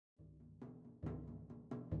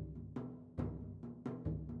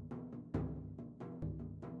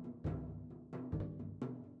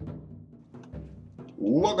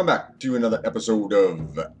Welcome back to another episode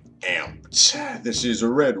of Amped. This is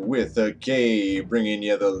RedWithaK bringing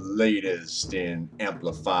you the latest in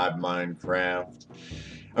amplified Minecraft.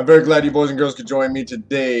 I'm very glad you boys and girls could join me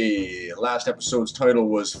today. Last episode's title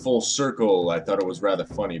was Full Circle. I thought it was rather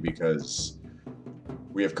funny because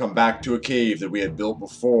we have come back to a cave that we had built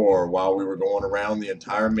before while we were going around the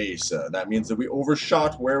entire mesa. That means that we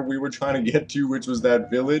overshot where we were trying to get to, which was that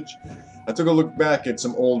village. I took a look back at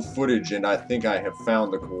some old footage and I think I have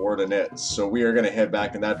found the coordinates. So we are going to head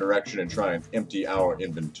back in that direction and try and empty our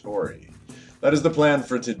inventory. That is the plan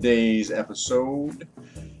for today's episode.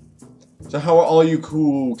 So how are all you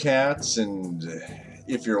cool cats and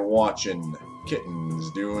if you're watching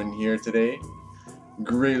kittens doing here today?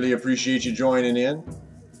 Greatly appreciate you joining in.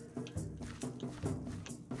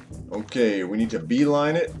 Okay, we need to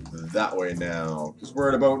beeline it that way now, because we're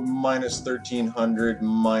at about minus 1300,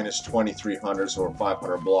 minus 2300, so we're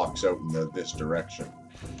 500 blocks out in this direction.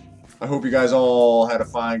 I hope you guys all had a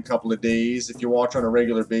fine couple of days. If you watch on a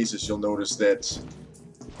regular basis, you'll notice that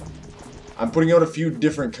I'm putting out a few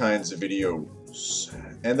different kinds of videos,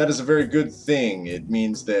 and that is a very good thing. It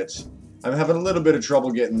means that I'm having a little bit of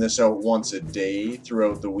trouble getting this out once a day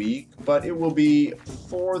throughout the week, but it will be,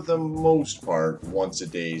 for the most part, once a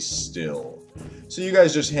day still. So you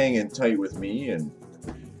guys just hang in tight with me and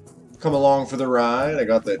come along for the ride. I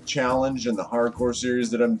got the challenge and the hardcore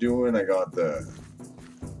series that I'm doing. I got the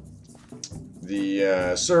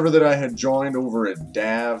server that I had joined over at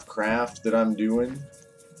DavKraft that I'm doing.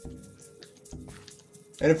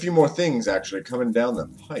 And a few more things actually coming down the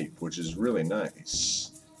pipe, which is really nice.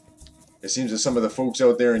 It seems that some of the folks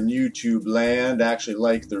out there in YouTube land actually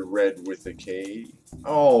like the RedWithaK.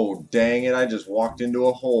 Oh, dang it, I just walked into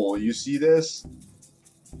a hole. You see this?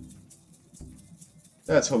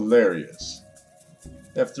 That's hilarious.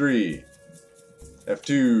 F3.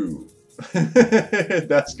 F2.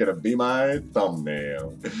 That's gonna be my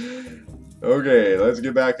thumbnail. Okay, let's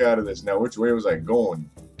get back out of this. Now, which way was I going?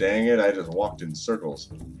 Dang it, I just walked in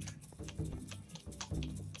circles.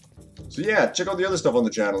 So yeah, check out the other stuff on the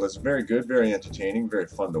channel. It's very good, very entertaining, very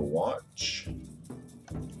fun to watch.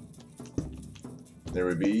 There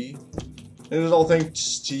we be. And it is all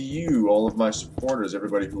thanks to you, all of my supporters,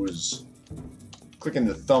 everybody who is clicking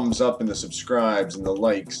the thumbs up and the subscribes and the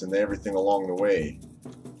likes and everything along the way.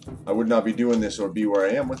 I would not be doing this or be where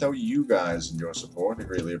I am without you guys and your support. I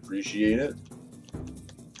greatly appreciate it.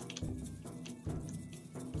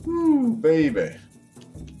 Woo, baby.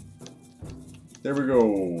 There we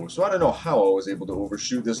go. So I don't know how I was able to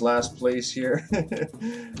overshoot this last place here.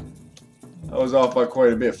 I was off by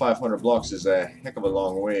quite a bit. 500 blocks is a heck of a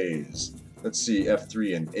long ways. Let's see,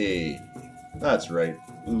 F3 and A. That's right.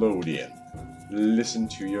 Load in. Listen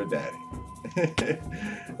to your daddy.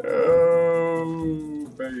 Oh,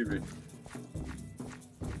 baby.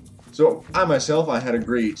 So, I myself, I had a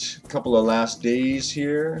great couple of last days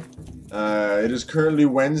here. It is currently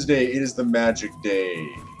Wednesday. It is the magic day.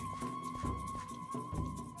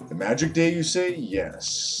 The magic day, you say?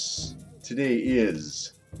 Yes. Today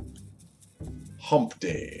is Hump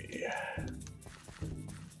Day.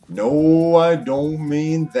 No, I don't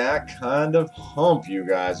mean that kind of hump, you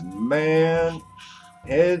guys. Man,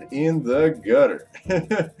 head in the gutter.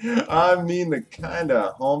 I mean the kind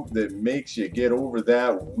of hump that makes you get over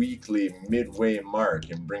that weekly midway mark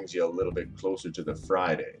and brings you a little bit closer to the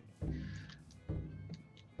Friday.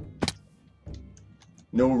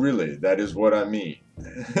 No, really, that is what I mean.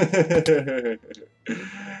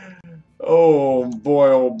 Oh boy,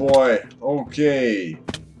 oh boy. Okay.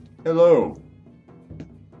 Hello.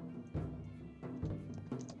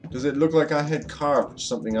 Does it look like I had carved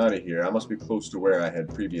something out of here? I must be close to where I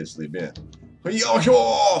had previously been.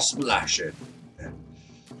 Yo, splash it.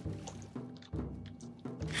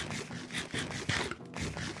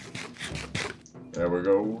 There we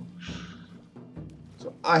go.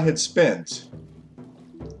 So I had spent...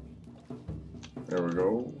 There we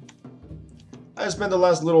go. I spent the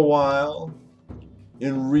last little while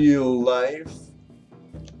in real life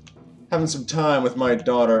having some time with my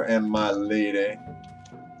daughter and my lady.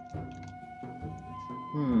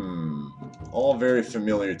 All very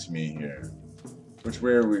familiar to me here. Which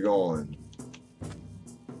way are we going?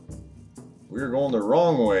 We're going the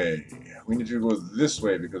wrong way. We need to go this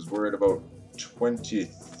way because we're at about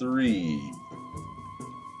 23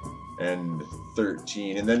 and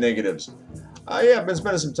 13 in the negatives. Yeah, I've been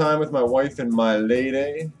spending some time with my wife and my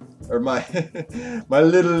lady, or my my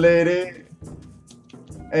little lady,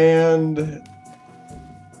 and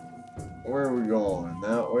where are we going?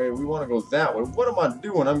 That way? We want to go that way. What am I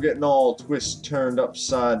doing? I'm getting all turned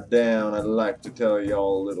upside down. I'd like to tell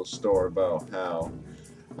y'all a little story about how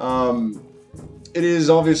It is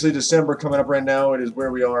obviously December coming up right now. It is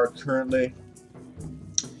where we are currently.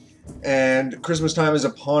 And Christmas time is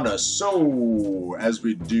upon us. So, as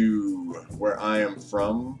we do where I am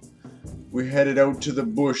from, we headed out to the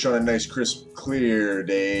bush on a nice crisp clear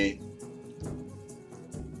day.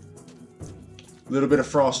 A little bit of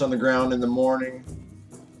frost on the ground in the morning.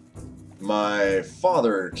 My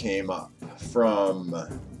father came up from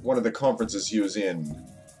one of the conferences he was in,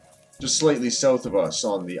 just slightly south of us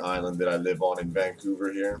on the island that I live on in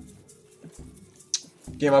Vancouver here.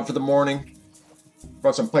 Came up for the morning,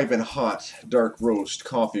 brought some piping hot dark roast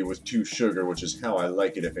coffee with 2 sugar, which is how I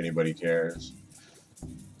like it if anybody cares.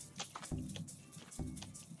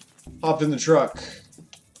 Hopped in the truck,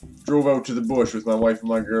 drove out to the bush with my wife and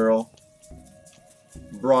my girl,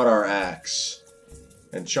 brought our axe,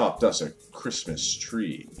 and chopped us a Christmas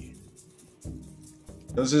tree.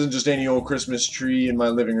 Now, this isn't just any old Christmas tree. In my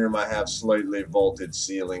living room I have slightly vaulted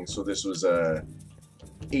ceiling, so this was a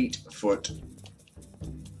 8-foot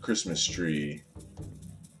Christmas tree.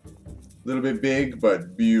 A little bit big,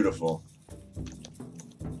 but beautiful.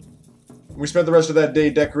 We spent the rest of that day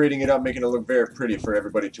decorating it up, making it look very pretty for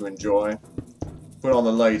everybody to enjoy. Put on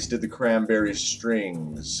the lights, did the cranberry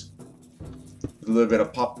strings. With a little bit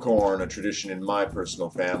of popcorn, a tradition in my personal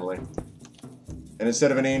family. And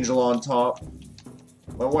instead of an angel on top,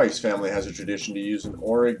 my wife's family has a tradition to use an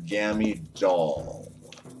origami doll.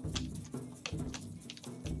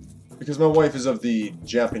 Because my wife is of the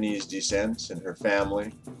Japanese descent and her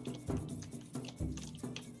family.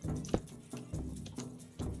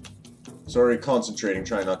 Sorry, concentrating,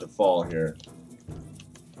 trying not to fall here.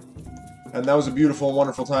 And that was a beautiful and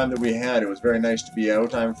wonderful time that we had. It was very nice to be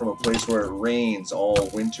out. I'm from a place where it rains all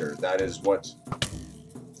winter. That is what...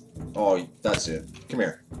 Oh, that's it. Come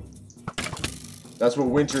here. That's what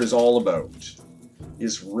winter is all about.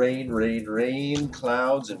 Is rain, rain, rain,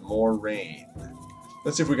 clouds, and more rain.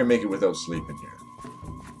 Let's see if we can make it without sleeping here.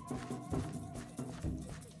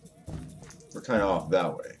 We're kind of off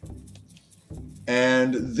that way.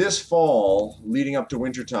 And this fall, leading up to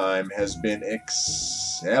wintertime, has been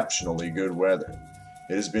exceptionally good weather.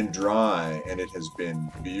 It has been dry, and it has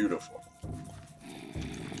been beautiful.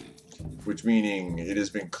 Which meaning, it has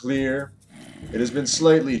been clear. It has been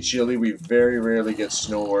slightly chilly. We very rarely get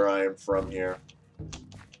snow where I am from here.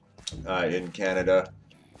 In Canada.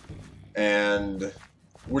 And...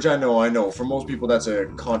 which I know. For most people that's a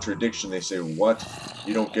contradiction. They say, what?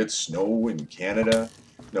 You don't get snow in Canada?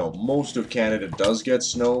 No, most of Canada does get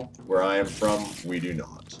snow. Where I am from, we do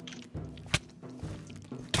not.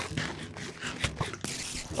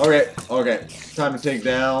 Okay. Time to take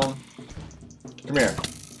down. Come here.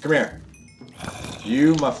 Come here.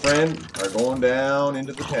 You, my friend, are going down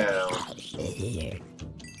into the town.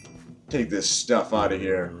 Take this stuff out of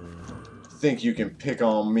here. Think you can pick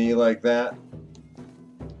on me like that?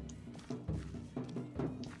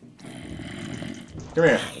 Come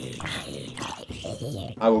here.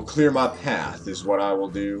 I will clear my path, is what I will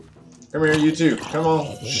do. Come here, you two. Come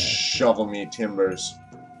on. Shovel me timbers.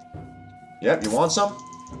 Yep, you want some?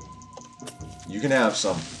 You can have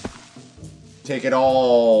some. Take it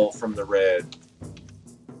all from the red.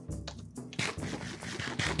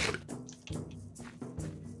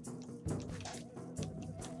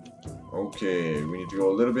 Okay, we need to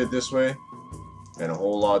go a little bit this way, and a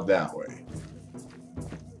whole lot that way.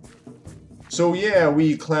 So yeah,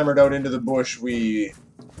 we clambered out into the bush, we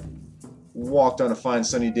walked on a fine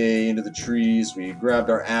sunny day into the trees, we grabbed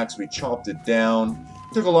our axe, we chopped it down.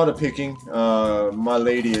 Took a lot of picking. My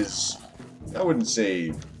lady is, I wouldn't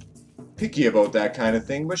say picky about that kind of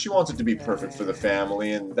thing, but she wants it to be perfect for the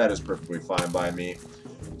family, and that is perfectly fine by me.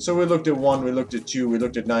 So we looked at 1, we looked at 2, we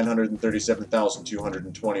looked at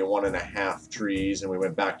 937,221 and a half trees, and we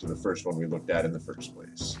went back to the first one we looked at in the first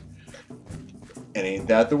place. And ain't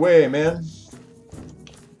that the way, man?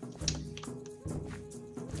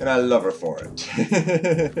 And I love her for it.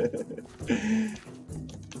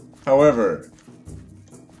 However,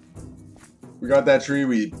 we got that tree,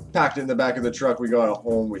 we packed it in the back of the truck, we got it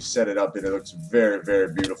home, we set it up, and it looks very,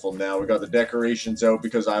 very beautiful now. We got the decorations out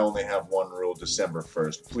because I only have one rule, December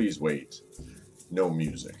 1st. Please wait. No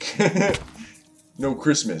music. No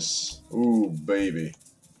Christmas. Ooh, baby.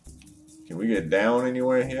 Can we get down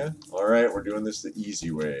anywhere here? Alright, we're doing this the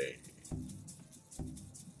easy way.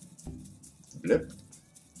 Blip.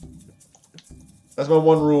 That's my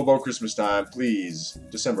one rule about Christmas time. Please,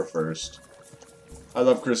 December 1st. I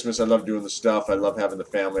love Christmas, I love doing the stuff, I love having the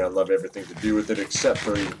family, I love everything to do with it, except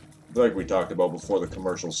for, like we talked about before, the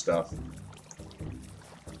commercial stuff.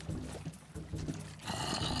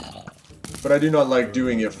 But I do not like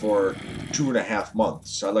doing it for 2.5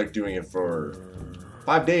 months. I like doing it for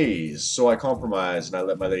 5 days. So I compromised and I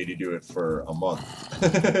let my lady do it for a month.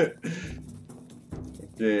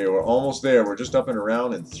 Okay, we're almost there. We're just up and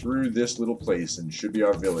around and through this little place and should be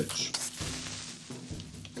our village.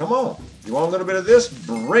 Come on. You want a little bit of this?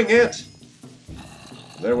 Bring it.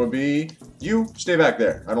 There will be... You, stay back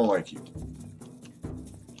there. I don't like you.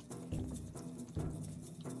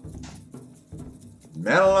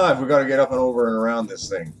 Man alive, we gotta get up and over and around this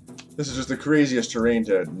thing. This is just the craziest terrain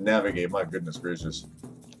to navigate, my goodness gracious.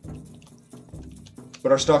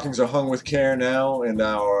 But our stockings are hung with care now, and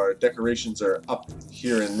our decorations are up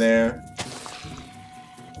here and there.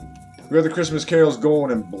 We got the Christmas carols going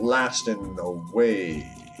and blasting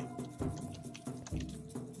away.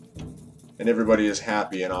 And everybody is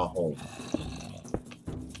happy in our home.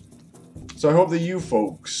 So I hope that you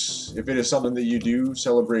folks, if it is something that you do,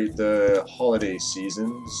 celebrate the holiday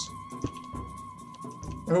seasons.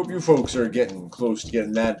 I hope you folks are getting close to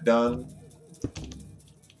getting that done.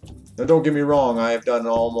 Now don't get me wrong, I have done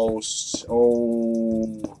almost,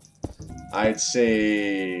 I'd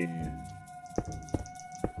say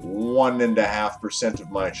 1.5% of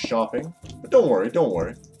my shopping. But don't worry, don't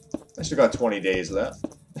worry. I still got 20 days left.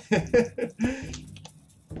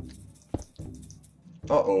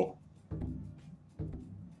 Uh-oh.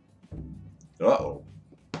 Uh-oh.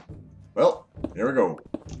 Well, here we go.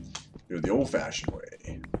 Do it the old-fashioned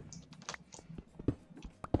way.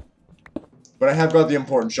 But I have got the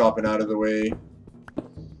important shopping out of the way.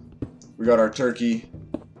 We got our turkey.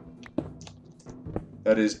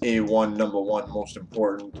 That is A1, #1, most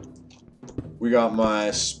important. We got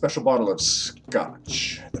my special bottle of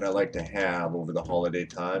scotch that I like to have over the holiday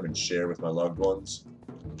time and share with my loved ones.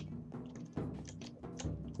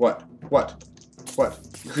 What? What? What?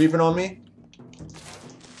 You creeping on me?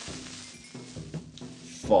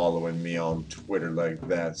 Following me on Twitter like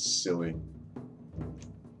that, silly.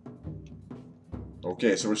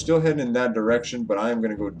 Okay, so we're still heading in that direction, but I am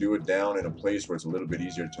going to go do it down in a place where it's a little bit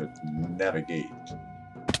easier to navigate.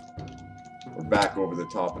 We're back over the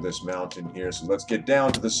top of this mountain here, so let's get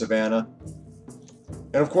down to the Savannah.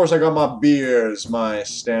 And of course I got my beers, my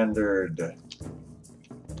standard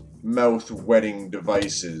mouth-wetting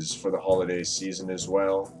devices for the holiday season as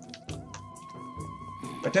well.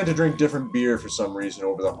 I tend to drink different beer for some reason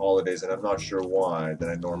over the holidays, and I'm not sure why, than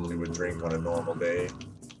I normally would drink on a normal day.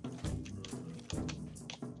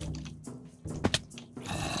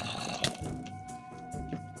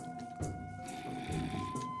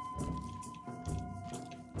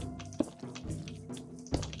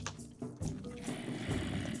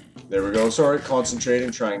 There we go. Sorry,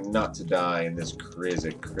 concentrating, trying not to die in this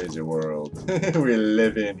crazy, crazy world we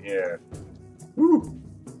live in here. Woo!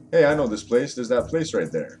 Hey, I know this place. There's that place right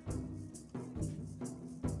there.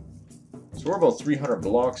 So we're about 300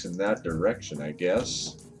 blocks in that direction, I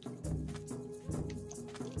guess.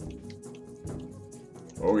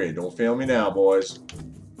 Okay, don't fail me now, boys.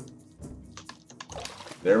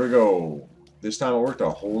 There we go. This time it worked a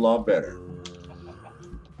whole lot better.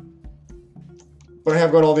 But I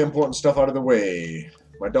have got all the important stuff out of the way.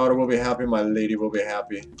 My daughter will be happy, my lady will be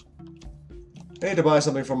happy. I need to buy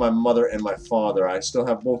something for my mother and my father. I still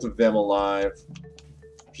have both of them alive,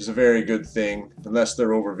 which is a very good thing. Unless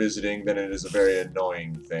they're over visiting, then it is a very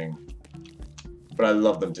annoying thing. But I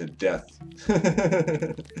love them to death.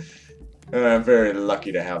 And I'm very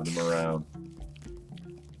lucky to have them around.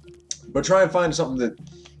 But try and find something that...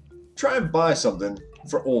 Try and buy something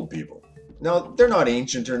for old people. Now, they're not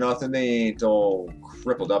ancient or nothing. They ain't all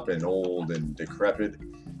crippled up and old and decrepit.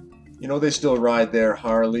 You know, they still ride their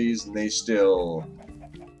Harleys and they still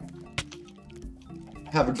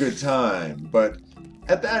have a good time. But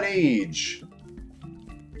at that age,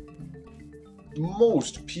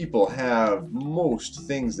 most people have most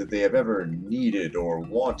things that they have ever needed or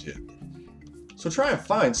wanted. So try and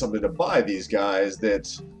find something to buy these guys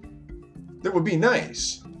that would be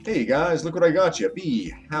nice. Hey guys, look what I got you.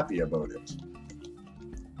 Be happy about it.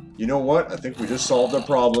 You know what? I think we just solved our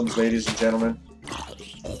problems, ladies and gentlemen.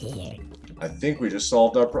 I think we just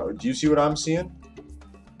solved our problem. Do you see what I'm seeing?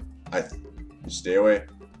 Stay away.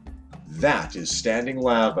 That is standing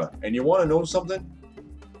lava. And you want to know something?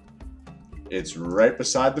 It's right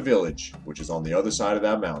beside the village, which is on the other side of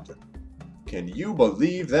that mountain. Can you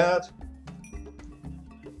believe that?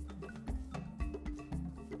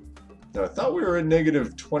 Now, I thought we were at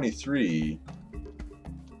 -23.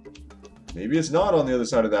 Maybe it's not on the other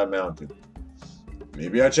side of that mountain.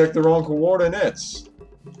 Maybe I checked the wrong coordinates.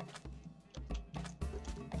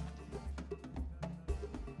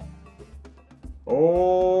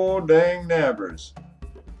 Oh, dang nabbers.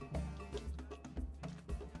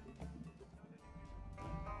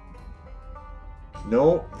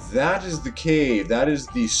 No, that is the cave. That is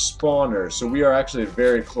the spawner. So we are actually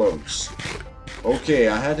very close. Okay,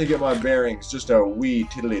 I had to get my bearings just a wee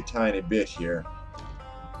tiddly tiny bit here.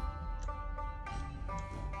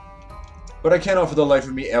 But I cannot for the life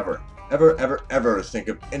of me ever think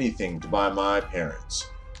of anything to buy my parents.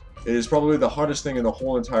 It is probably the hardest thing in the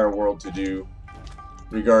whole entire world to do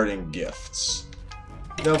regarding gifts.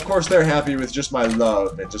 Now, of course, they're happy with just my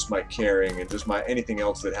love and just my caring and just my anything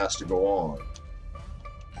else that has to go on.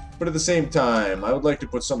 But at the same time, I would like to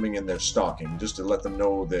put something in their stocking just to let them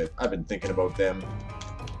know that I've been thinking about them.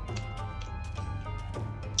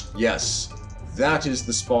 Yes, that is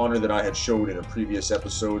the spawner that I had showed in a previous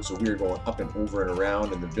episode, so we are going up and over and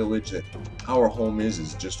around, and the village that our home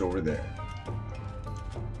is just over there.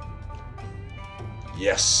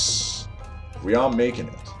 Yes, we are making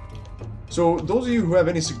it. So those of you who have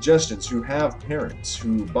any suggestions, who have parents,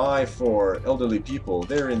 who buy for elderly people,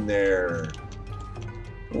 they're in their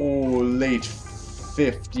late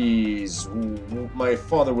 50s. My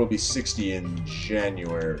father will be 60 in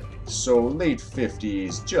January, so late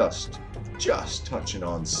 50s, just touching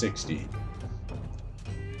on 60.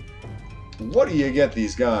 What do you get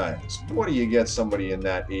these guys? What do you get somebody in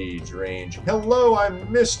that age range? Hello, I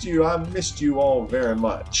missed you. I missed you all very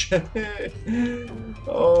much.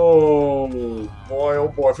 Oh boy, oh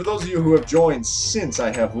boy. For those of you who have joined since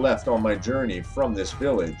I have left on my journey from this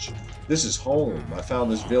village, this is home. I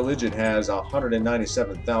found this village. It has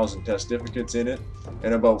 197,000 testificates in it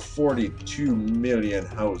and about 42 million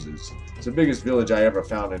houses. It's the biggest village I ever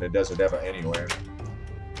found in a desert ever anywhere.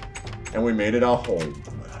 And we made it our home.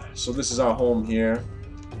 So this is our home here.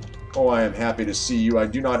 Oh, I am happy to see you. I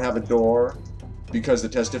do not have a door because the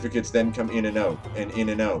testificates then come in and out, and in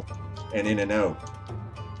and out, and in and out,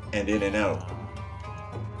 and in and out.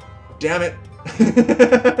 Damn it!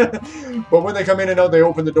 But when they come in and out, they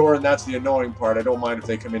open the door, and that's the annoying part. I don't mind if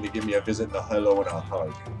they come in to give me a visit and a hello and a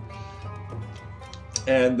hug.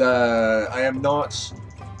 And I am not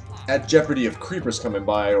at jeopardy of creepers coming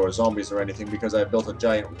by or zombies or anything because I built a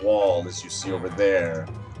giant wall, as you see over there,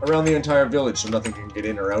 around the entire village so nothing can get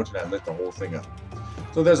in or out, and I lit the whole thing up.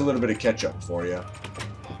 So there's a little bit of catch-up for you.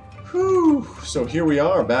 Whew! So here we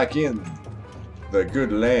are, back in the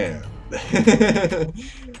good land. That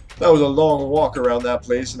was a long walk around that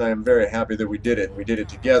place, and I am very happy that we did it. We did it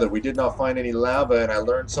together. We did not find any lava, and I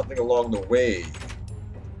learned something along the way.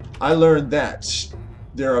 I learned that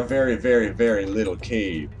there are very, very, very little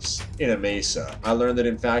caves in a mesa. I learned that,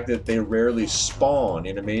 in fact, that they rarely spawn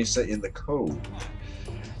in a mesa in the code.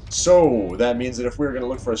 So, that means that if we were going to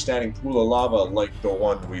look for a standing pool of lava like the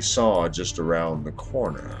one we saw just around the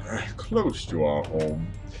corner, close to our home,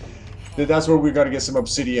 that's where we've got to get some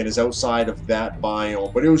obsidian, is outside of that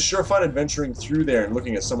biome. But it was sure fun adventuring through there and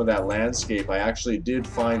looking at some of that landscape. I actually did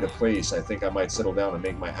find a place I think I might settle down and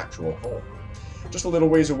make my actual home. Just a little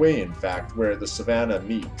ways away, in fact, where the Savannah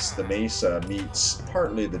meets the mesa meets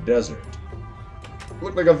partly the desert.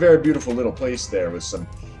 Looked like a very beautiful little place there with some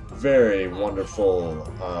very wonderful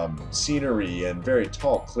scenery and very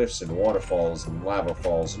tall cliffs and waterfalls and lava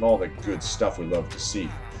falls and all the good stuff we love to see.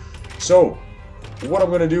 So, what I'm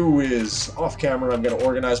going to do is, off camera, I'm going to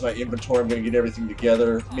organize my inventory. I'm going to get everything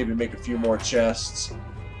together, maybe make a few more chests,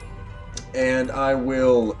 and I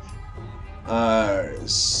will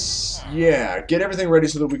yeah, get everything ready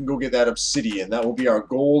so that we can go get that obsidian. That will be our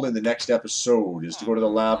goal in the next episode, is to go to the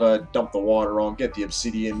lava, dump the water on, get the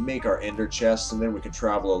obsidian, make our ender chests, and then we can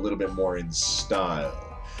travel a little bit more in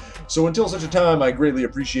style. So until such a time, I greatly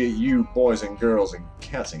appreciate you, boys and girls and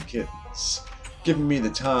cats and kittens, giving me the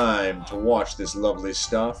time to watch this lovely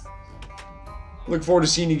stuff. Look forward to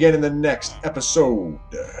seeing you again in the next episode.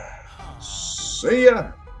 See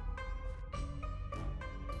ya!